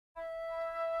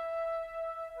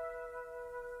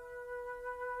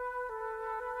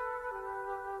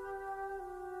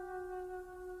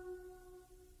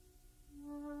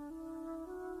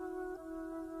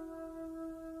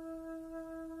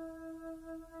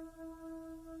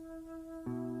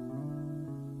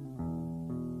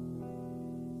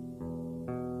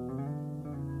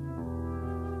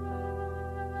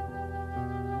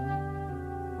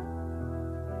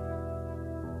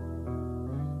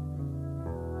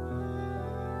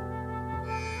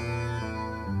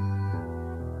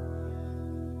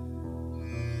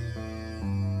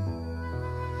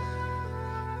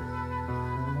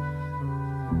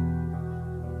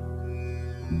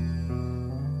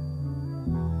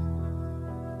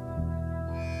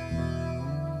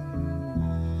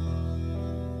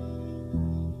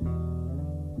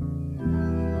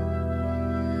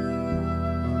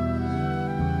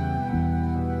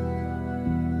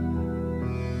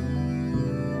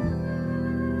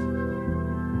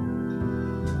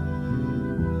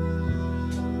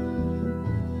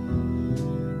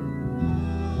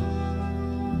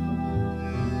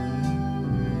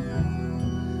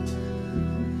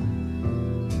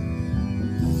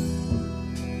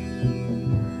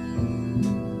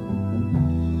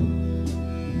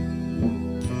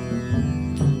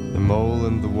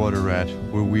water rat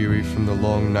were weary from the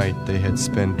long night they had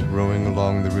spent rowing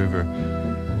along the river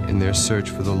in their search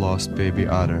for the lost baby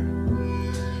otter.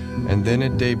 And then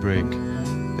at daybreak,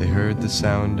 they heard the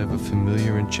sound of a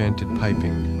familiar enchanted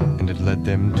piping, and it led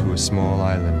them to a small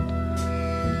island.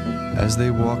 As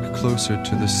they walked closer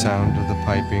to the sound of the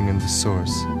piping and the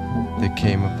source, they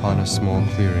came upon a small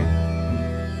clearing.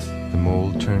 The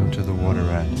mole turned to the water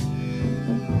rat.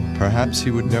 Perhaps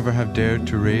he would never have dared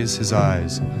to raise his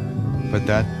eyes, but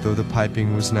that, though the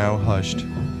piping was now hushed,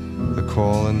 the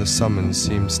call and the summons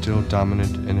seemed still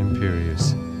dominant and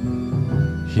imperious.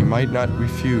 He might not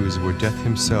refuse were death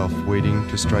himself waiting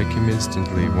to strike him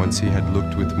instantly once he had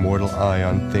looked with mortal eye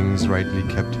on things rightly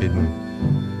kept hidden.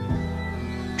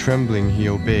 Trembling he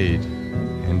obeyed,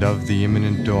 and of the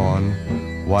imminent dawn,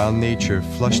 while nature,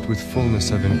 flushed with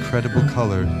fullness of incredible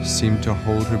color, seemed to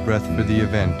hold her breath for the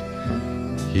event,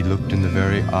 he looked in the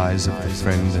very eyes of the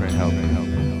friend and helper.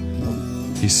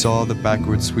 He saw the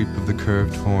backward sweep of the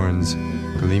curved horns,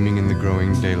 gleaming in the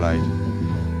growing daylight.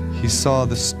 He saw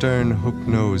the stern hooked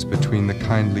nose between the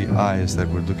kindly eyes that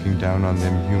were looking down on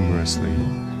them humorously,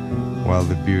 while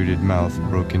the bearded mouth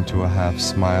broke into a half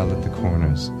smile at the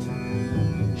corners.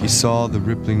 He saw the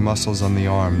rippling muscles on the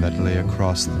arm that lay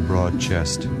across the broad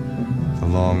chest, the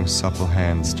long, supple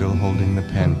hand still holding the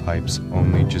panpipes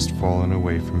only just fallen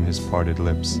away from his parted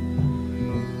lips.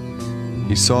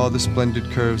 He saw the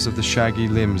splendid curves of the shaggy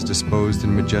limbs disposed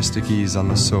in majestic ease on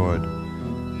the sword.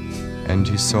 And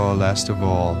he saw, last of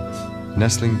all,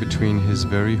 nestling between his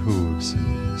very hooves,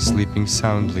 sleeping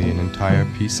soundly in entire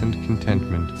peace and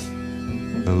contentment,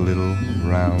 the little,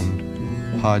 round,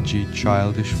 podgy,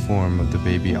 childish form of the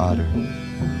baby otter.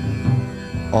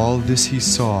 All this he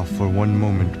saw for one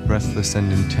moment, breathless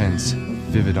and intense,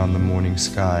 vivid on the morning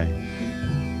sky.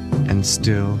 And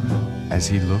still, as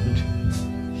he looked,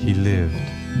 he lived.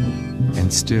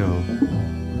 And still,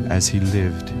 as he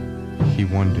lived, he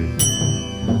wondered.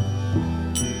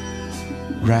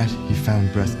 Rat, he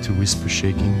found breath to whisper,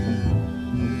 shaking.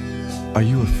 Are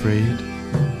you afraid?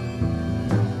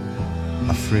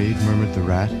 Afraid, murmured the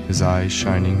rat, his eyes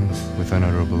shining with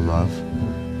unutterable love.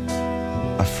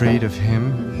 Afraid of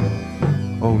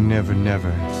him? Oh, never,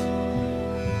 never.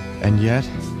 And yet,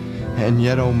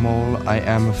 oh mole, I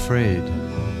am afraid.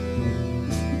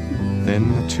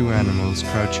 Then the two animals,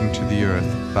 crouching to the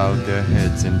earth, bowed their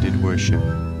heads and did worship.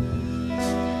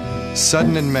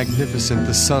 Sudden and magnificent,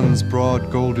 the sun's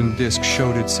broad golden disk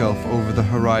showed itself over the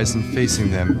horizon facing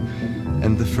them,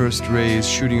 and the first rays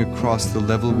shooting across the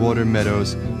level water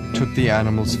meadows took the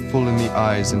animals full in the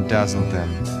eyes and dazzled them.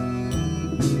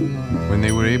 When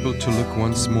they were able to look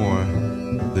once more,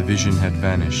 the vision had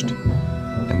vanished,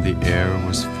 and the air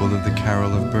was full of the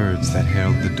carol of birds that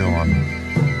hailed the dawn.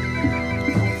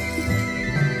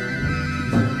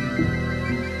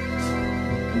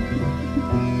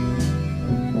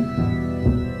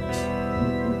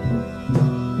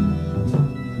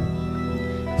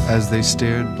 As they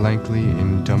stared blankly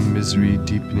in dumb misery,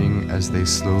 deepening as they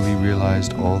slowly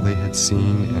realized all they had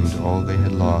seen and all they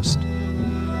had lost,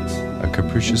 a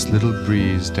capricious little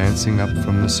breeze dancing up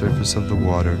from the surface of the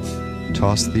water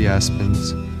tossed the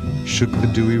aspens, shook the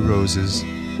dewy roses,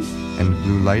 and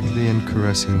blew lightly and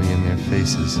caressingly in their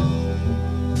faces,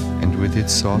 and with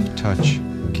its soft touch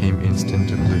came instant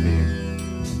oblivion.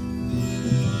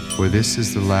 For this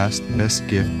is the last best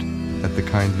gift that the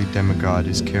kindly demigod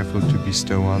is careful to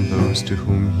bestow on those to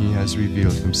whom he has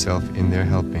revealed himself in their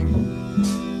helping.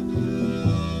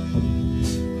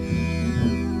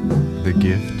 The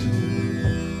gift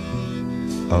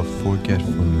of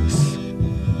forgetfulness.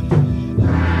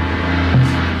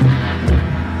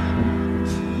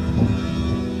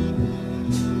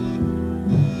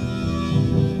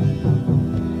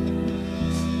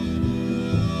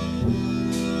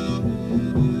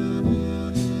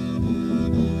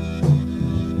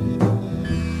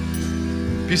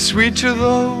 Be sweet to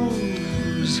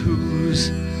those whose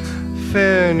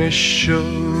fairness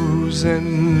shows,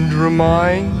 and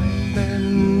remind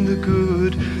them the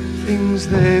good things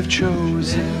they've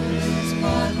chosen. There is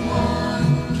but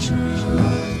one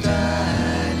true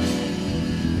daddy.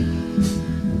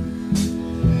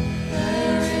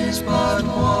 There is but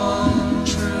one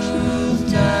true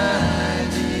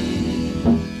daddy.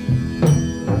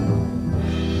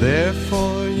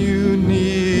 Therefore you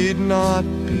need not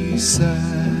be sad.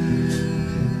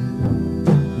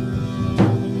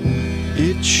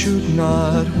 It should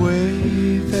not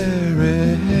weigh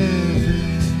very heavy,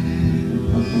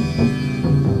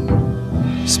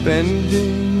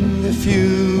 spending the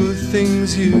few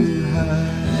things you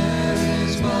have. There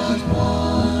is but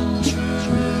one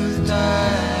true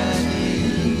daddy.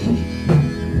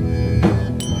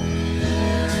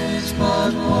 There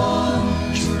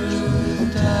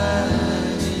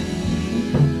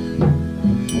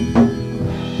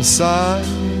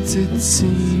Besides, it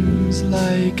seems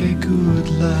like a good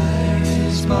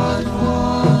life. But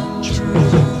one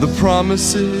truth. The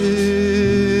promises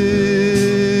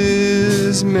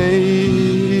made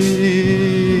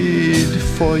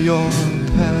for your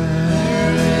past.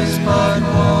 There is but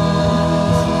one.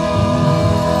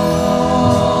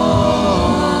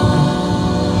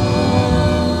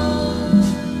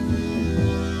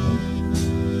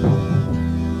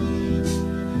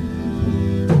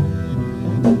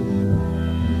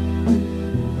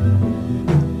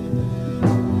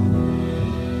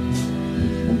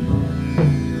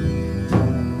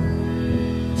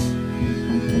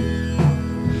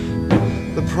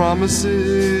 Promises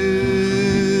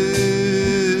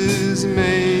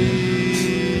made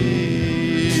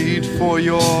for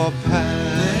your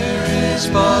past. There is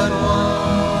but